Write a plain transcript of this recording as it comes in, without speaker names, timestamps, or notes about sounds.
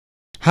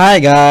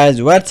Hi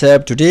guys, what's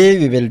up? Today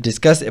we will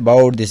discuss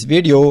about this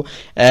video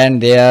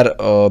and their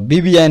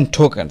Bbn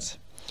tokens.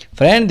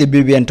 Friend, the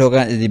Bbn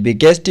token is the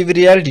biggest TV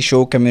reality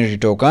show community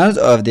tokens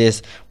of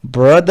this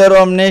brother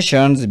of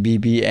nations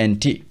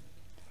BBNT.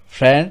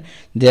 Friend,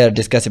 they are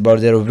discuss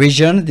about their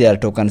vision, their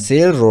token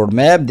sale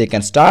roadmap they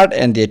can start,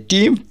 and their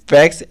team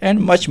facts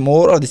and much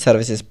more of the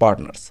services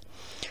partners.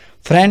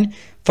 Friend,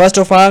 first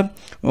of all,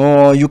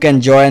 you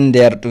can join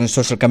their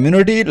social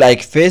community like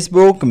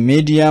Facebook,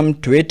 Medium,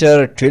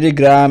 Twitter,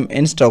 Telegram,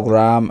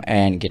 Instagram,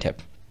 and GitHub.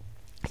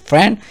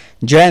 Friend,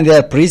 join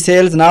their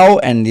pre-sales now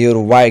and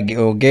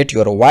you get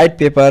your white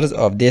papers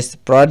of these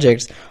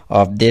projects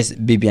of this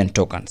Bbn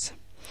tokens.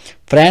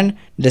 Friend,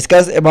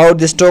 discuss about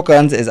these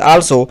tokens is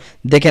also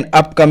they can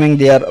upcoming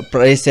their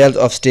pre-sales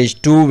of stage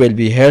 2 will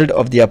be held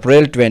of the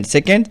April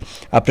 22nd,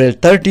 April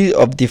 30th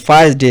of the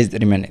 5 days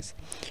remaining.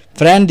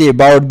 Friend, the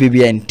about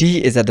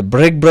BBNT is that the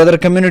Brick Brother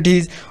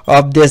communities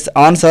of this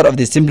answer of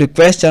the simple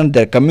question.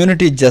 Their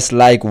community just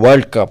like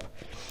World Cup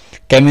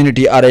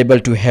community are able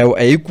to have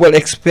a equal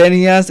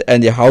experience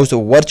and the house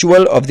of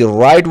virtual of the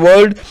right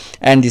world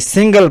and the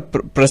single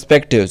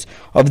perspectives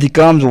of the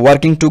comes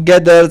working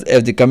together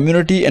as the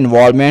community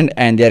involvement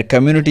and their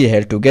community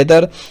held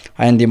together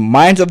and the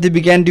minds of the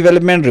began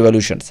development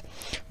revolutions.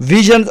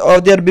 Visions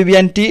of their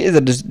BBNT is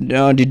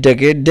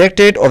the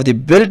decade of the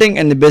building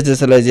and the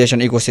decentralization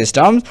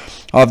ecosystems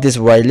of this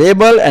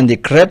valuable and the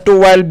crypto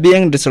while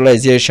being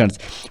decentralizations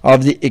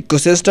of the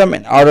ecosystem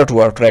in order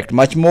to attract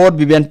much more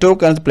Bbn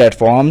tokens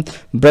platform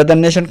brother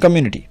nation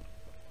community.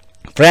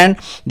 Friend,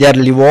 they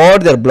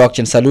reward their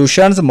blockchain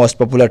solutions, most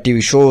popular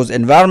TV shows,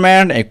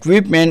 environment,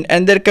 equipment,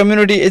 and their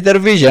community is their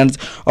visions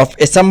of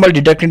assembled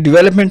deducting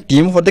development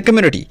team for the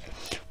community.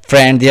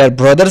 Friend, their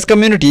brothers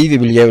community we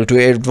will be able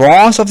to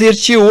advance of their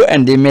chew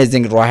and the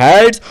amazing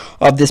heights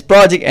of this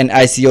project and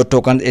ICO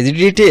tokens is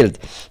detailed.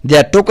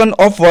 Their token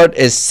offered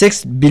is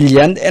 6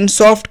 billion and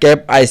soft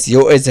cap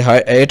ICO is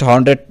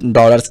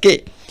 $800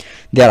 K.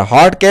 Their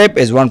hard cap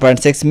is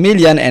 1.6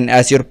 million and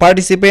as your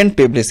participant,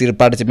 public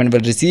participant will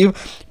receive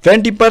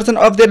 20%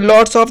 of their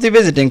lots of the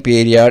visiting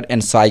period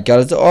and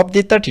cycles of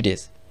the 30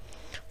 days.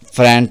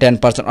 Friend,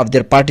 10% of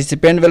their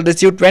participant will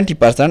receive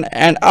 20%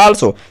 and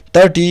also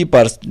 30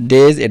 per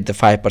days at the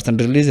 5%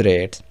 release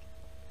rates.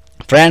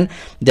 Friend,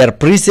 their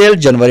pre-sale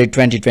January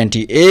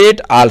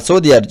 2028,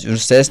 also their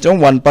system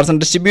 1%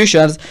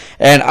 distributions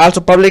and also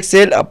public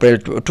sale April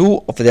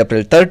 2 of the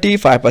April 30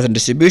 5%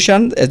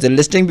 distribution as the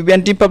listing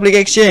BBNT public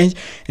exchange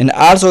and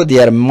also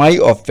their May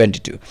of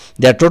 22.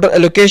 Their total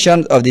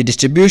allocations of the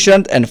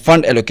distributions and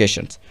fund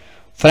allocations.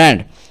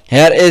 Friend,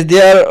 here is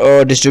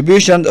their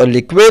distribution or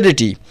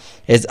liquidity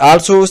is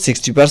also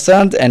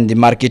 60% and the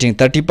marketing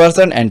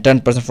 30% and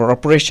 10% for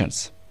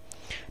operations.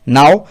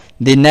 Now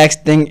the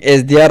next thing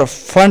is their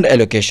fund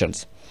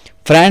allocations.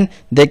 Friend,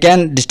 they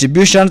can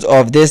distributions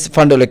of this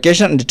fund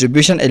allocation and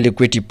distribution and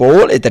liquidity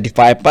pool is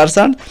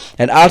 35%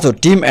 and also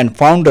team and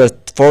founders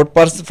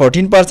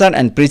 14%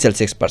 and pre-sale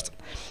 6%.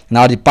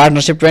 Now the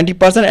partnership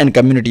 20% and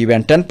community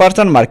event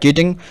 10%,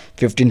 marketing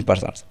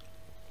 15%.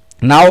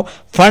 Now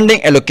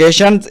funding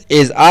allocations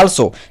is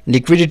also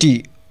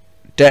liquidity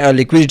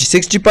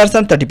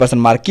 60%, 30%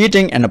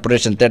 marketing and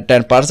operations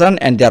 10%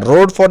 and their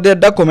road for their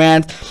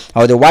documents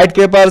or the white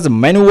papers,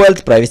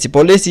 manuals, privacy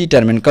policy,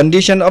 term and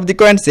condition of the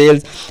coin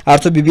sales.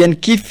 Also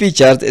Bbn key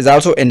features is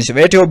also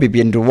innovative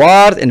Bbn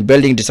rewards and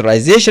building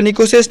decentralization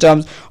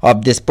ecosystems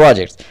of this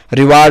project.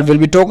 Reward will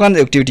be tokens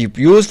activity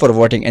used for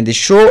voting in the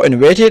show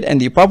innovated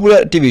and the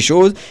popular TV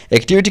shows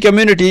activity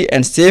community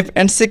and safe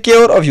and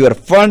secure of your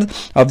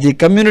funds of the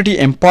community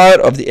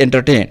empire of the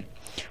entertain.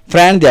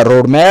 Friend, their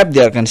roadmap,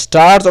 their can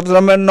start of the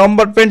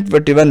number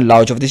 21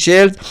 launch of the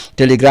sales,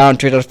 Telegram,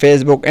 Twitter,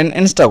 Facebook, and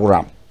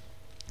Instagram.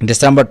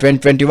 December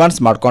 2021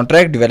 smart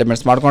contract development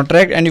smart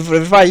contract and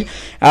verify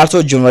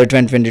also January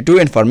 2022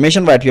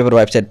 information white paper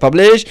website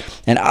published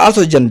and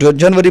also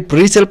January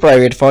pre-sale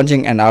private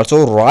funding and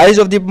also rise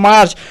of the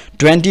March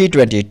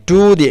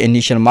 2022 the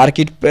initial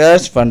market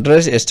press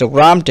fundraise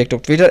Instagram,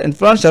 TikTok, Twitter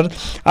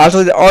influencers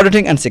also the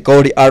auditing and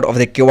security out of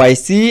the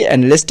KYC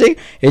and listing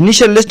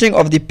initial listing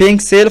of the pink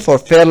sale for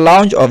fair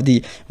launch of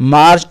the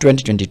March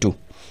 2022.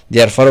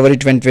 Their February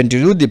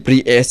 2022 the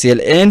pre-sale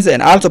ends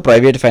and also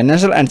private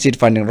financial and seed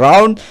funding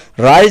round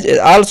rise is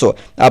also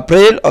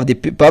April of the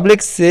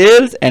public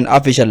sales and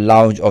official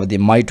launch of the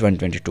May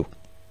 2022.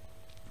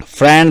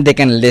 Friend, they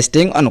can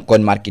listing on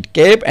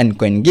CoinMarketCap and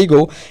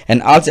CoinGecko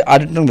and also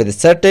auditing with the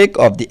certic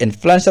of the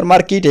influencer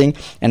marketing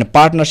and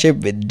partnership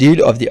with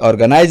deal of the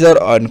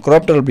organizer on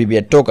corruptible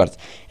Bbn tokens.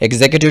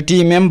 Executive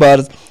team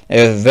members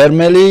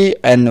Vermely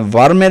and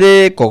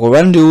Varmere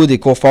Kokovendu, the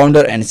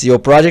co-founder and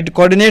CEO project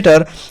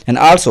coordinator, and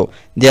also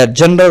their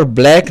General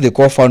Black, the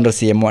co-founder,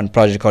 CMO and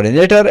project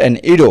coordinator, and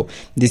Ido,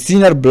 the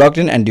senior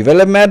blockchain and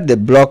development, the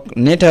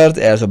blocknators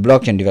as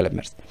blockchain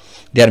developers.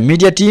 Their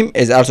media team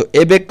is also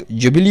ABEC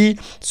Jubilee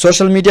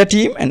social media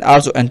team and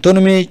also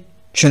Anthony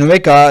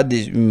Chinweka,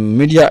 the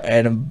media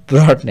and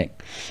broadening.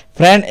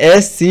 Friend,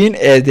 as seen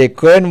as the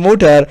coin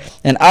motor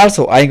and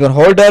also icon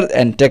holder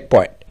and tech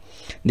point.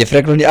 The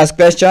frequently asked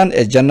question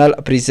is general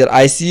pre-sale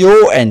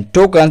ICO and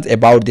tokens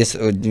about this.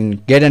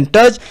 Get in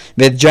touch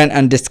with Jen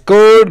and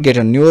Discord. Get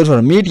on news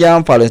on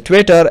Medium, follow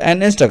Twitter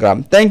and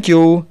Instagram. Thank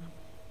you.